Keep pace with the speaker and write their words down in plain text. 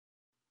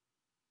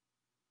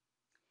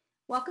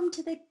Welcome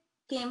to the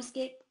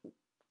GameScape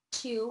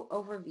 2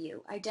 overview,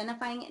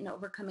 Identifying and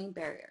Overcoming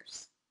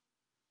Barriers.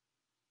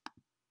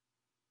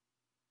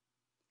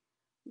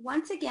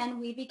 Once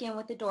again, we begin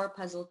with the door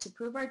puzzle to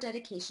prove our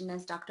dedication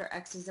as Dr.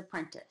 X's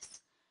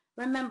apprentice.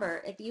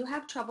 Remember, if you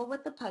have trouble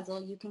with the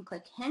puzzle, you can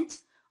click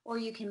Hint, or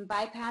you can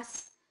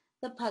bypass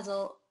the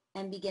puzzle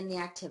and begin the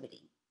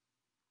activity.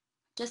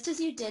 Just as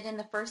you did in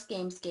the first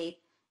GameScape,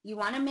 you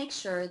want to make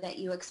sure that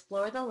you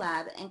explore the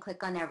lab and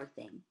click on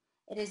everything.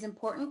 It is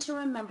important to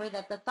remember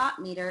that the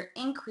thought meter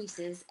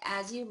increases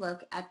as you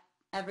look at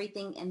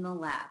everything in the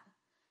lab.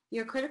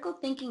 Your critical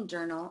thinking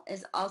journal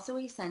is also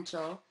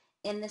essential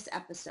in this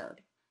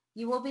episode.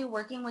 You will be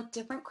working with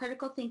different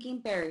critical thinking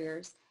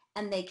barriers,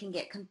 and they can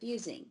get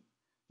confusing.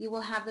 You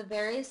will have the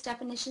various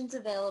definitions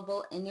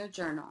available in your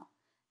journal.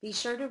 Be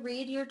sure to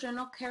read your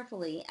journal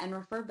carefully and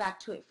refer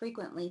back to it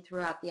frequently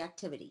throughout the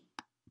activity.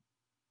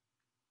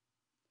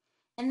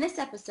 In this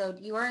episode,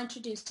 you are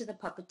introduced to the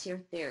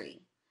puppeteer theory.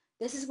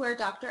 This is where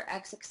Dr.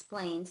 X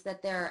explains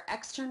that there are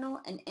external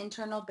and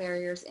internal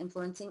barriers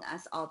influencing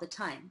us all the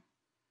time.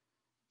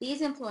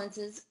 These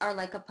influences are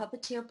like a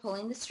puppeteer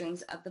pulling the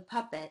strings of the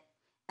puppet,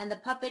 and the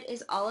puppet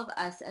is all of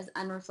us as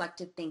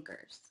unreflective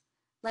thinkers.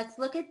 Let's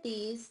look at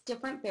these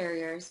different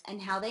barriers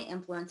and how they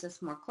influence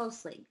us more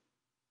closely.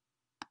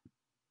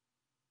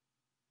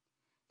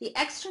 The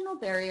external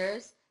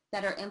barriers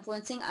that are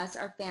influencing us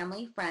are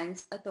family,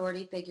 friends,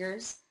 authority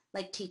figures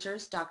like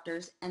teachers,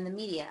 doctors, and the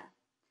media.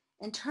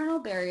 Internal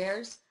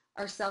barriers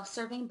are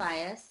self-serving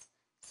bias,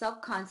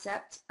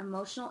 self-concept,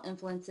 emotional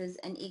influences,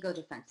 and ego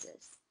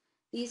defenses.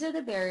 These are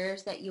the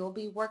barriers that you will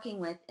be working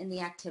with in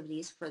the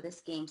activities for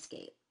this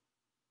GameScape.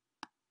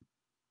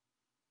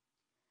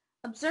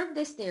 Observe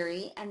this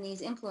theory and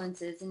these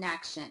influences in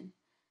action.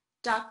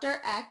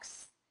 Dr.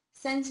 X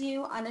sends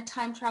you on a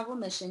time travel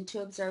mission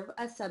to observe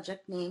a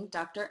subject named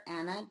Dr.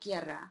 Ana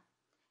Guerra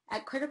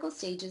at critical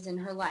stages in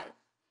her life.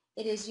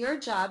 It is your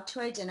job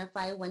to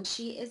identify when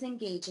she is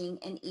engaging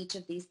in each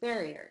of these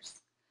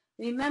barriers.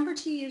 Remember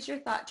to use your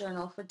thought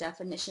journal for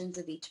definitions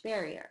of each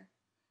barrier.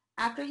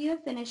 After you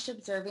have finished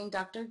observing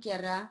Dr.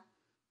 Guerra,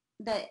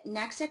 the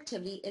next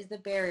activity is the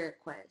barrier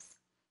quiz.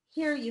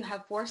 Here you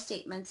have 4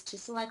 statements to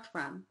select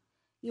from.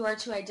 You are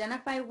to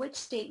identify which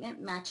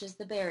statement matches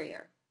the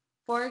barrier.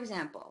 For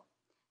example,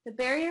 the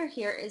barrier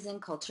here is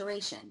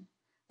enculturation.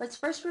 Let's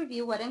first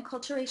review what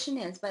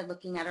enculturation is by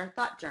looking at our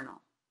thought journal.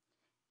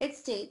 It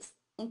states,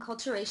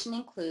 enculturation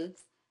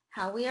includes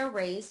how we are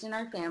raised in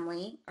our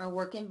family, our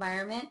work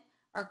environment,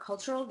 our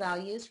cultural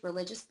values,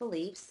 religious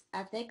beliefs,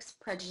 ethics,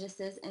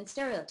 prejudices, and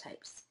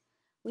stereotypes.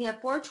 We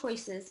have 4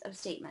 choices of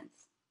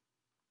statements.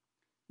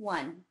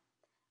 1.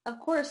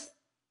 Of course,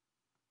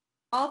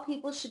 all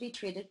people should be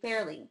treated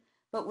fairly,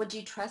 but would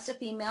you trust a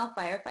female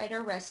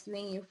firefighter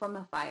rescuing you from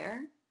a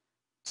fire?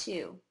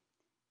 2.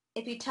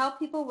 If you tell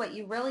people what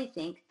you really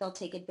think, they'll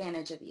take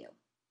advantage of you.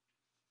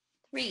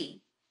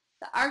 3.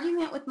 The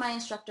argument with my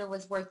instructor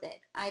was worth it.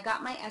 I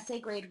got my essay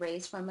grade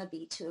raised from a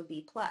B to a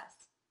B+.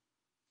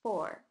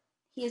 4.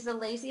 He is the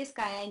laziest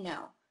guy I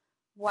know.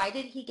 Why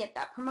did he get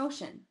that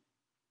promotion?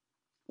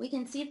 We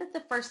can see that the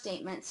first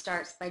statement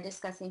starts by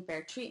discussing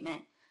fair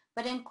treatment,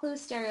 but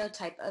includes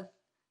stereotype of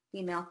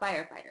female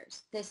firefighters.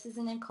 This is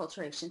an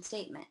enculturation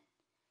statement.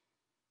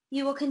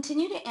 You will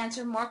continue to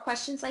answer more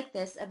questions like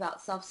this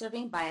about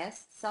self-serving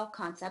bias,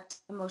 self-concept,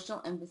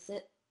 emotional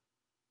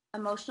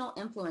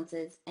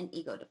influences, and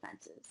ego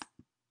defenses.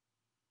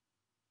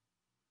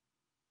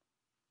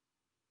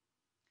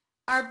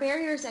 Our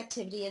barriers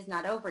activity is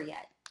not over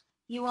yet.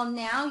 You will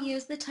now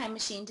use the time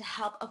machine to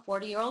help a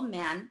 40-year-old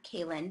man,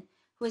 Kalen,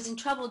 who is in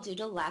trouble due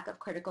to lack of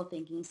critical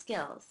thinking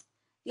skills.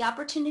 The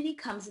opportunity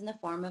comes in the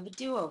form of a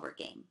do-over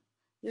game.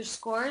 Your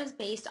score is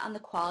based on the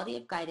quality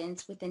of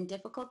guidance within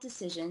difficult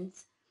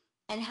decisions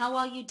and how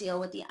well you deal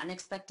with the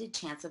unexpected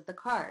chance of the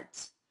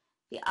cards.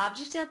 The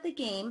object of the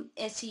game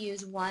is to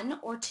use 1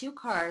 or 2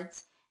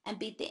 cards and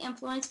beat the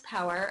influence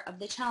power of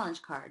the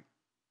challenge card.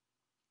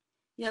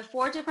 You have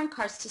 4 different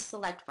cards to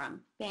select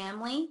from: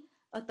 family,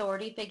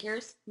 authority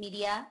figures,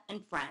 media,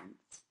 and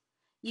friends.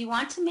 You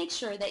want to make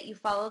sure that you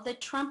follow the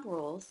trump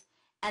rules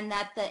and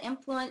that the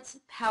influence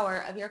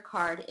power of your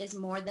card is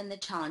more than the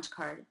challenge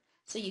card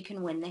so you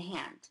can win the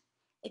hand.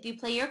 If you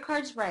play your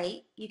cards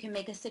right, you can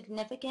make a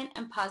significant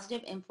and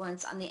positive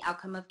influence on the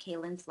outcome of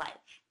Kaylin's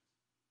life.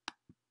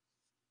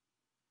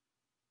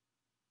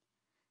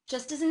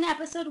 Just as in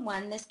episode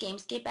 1, this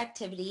GameScape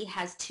activity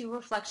has 2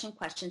 reflection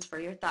questions for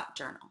your thought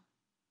journal.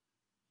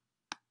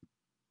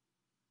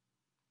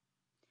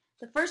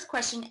 The first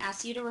question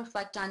asks you to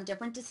reflect on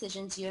different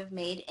decisions you have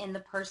made in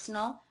the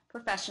personal,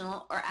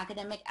 professional, or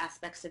academic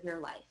aspects of your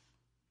life.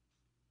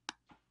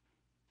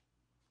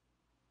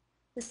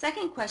 The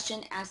second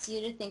question asks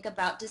you to think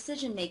about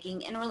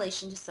decision-making in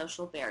relation to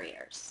social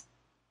barriers.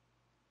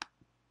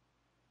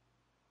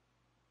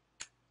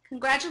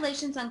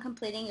 Congratulations on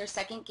completing your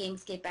second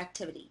GameScape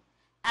activity.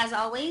 As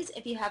always,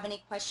 if you have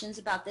any questions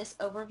about this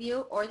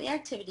overview or the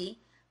activity,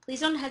 please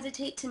don't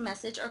hesitate to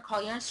message or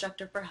call your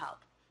instructor for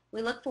help.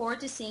 We look forward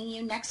to seeing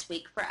you next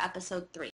week for episode 3.